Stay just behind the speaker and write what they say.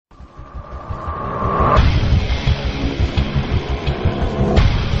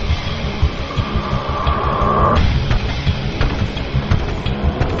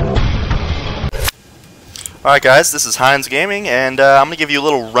Alright guys, this is Heinz Gaming, and I'm going to give you a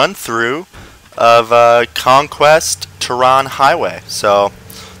little run-through of Conquest Tehran Highway. So,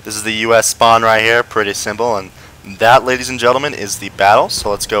 this is the US spawn right here, pretty simple, and that, ladies and gentlemen, is the battle. So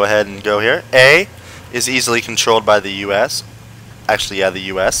let's go ahead and go here. A is easily controlled by the US. Actually, yeah,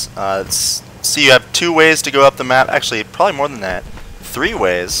 the US. See, you have 2 ways to go up the map. Actually, probably more than that. 3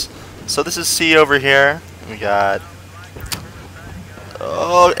 ways. So this is C over here. We got...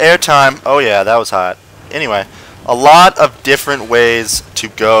 Oh, airtime. Oh yeah, that was hot. Anyway, a lot of different ways to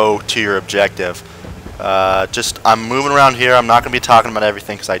go to your objective. I'm moving around here. I'm not going to be talking about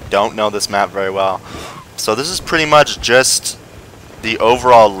everything because I don't know this map very well. So this is pretty much just the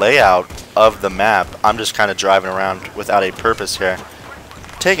overall layout of the map. I'm just kind of driving around without a purpose here.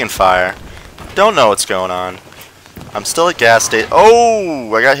 Taking fire. Don't know what's going on. I'm still at gas station.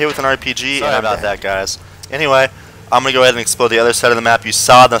 Oh, I got hit with an RPG. Sorry about that, guys. Anyway, I'm gonna go ahead and explore the other side of the map. You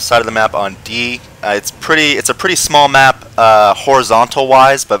saw the side of the map on D. It's a pretty small map, horizontal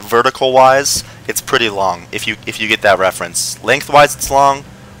wise, but vertical wise, it's pretty long. If you get that reference, lengthwise it's long,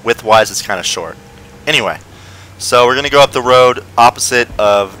 widthwise it's kind of short. Anyway, so we're gonna go up the road opposite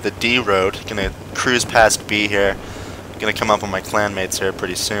of the D road. Gonna cruise past B here. Gonna come up with my clanmates here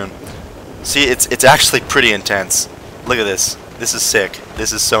pretty soon. See, it's actually pretty intense. Look at this. This is sick.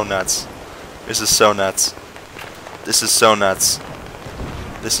 This is so nuts. This is so nuts. This is so nuts.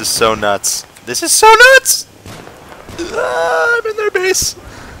 This is so nuts. This is so nuts! I'm in their base.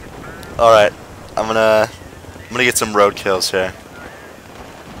 Alright. I'm gonna get some road kills here.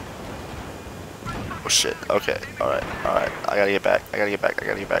 Oh shit. Okay. Alright. Alright. I gotta get back. I gotta get back. I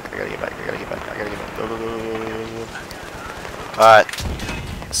gotta get back. I gotta get back. I gotta get back. I gotta get back. Go, go, go, go, go, go. Alright.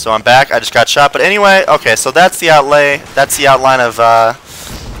 So I'm back. I just got shot. But anyway, okay, so that's the outlay. That's the outline of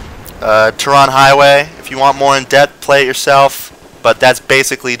Tehran Highway. If you want more in depth, play it yourself. But that's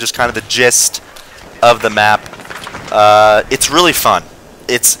basically just kind of the gist of the map. It's really fun.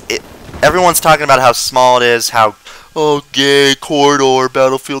 Everyone's talking about how small it is, how gay corridor,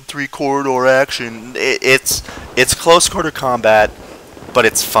 Battlefield 3 corridor action. It's close quarter combat, but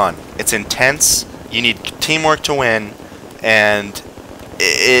it's fun. It's intense. You need teamwork to win, and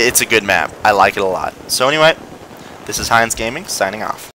it's a good map. I like it a lot. So anyway, this is Heinz Gaming signing off.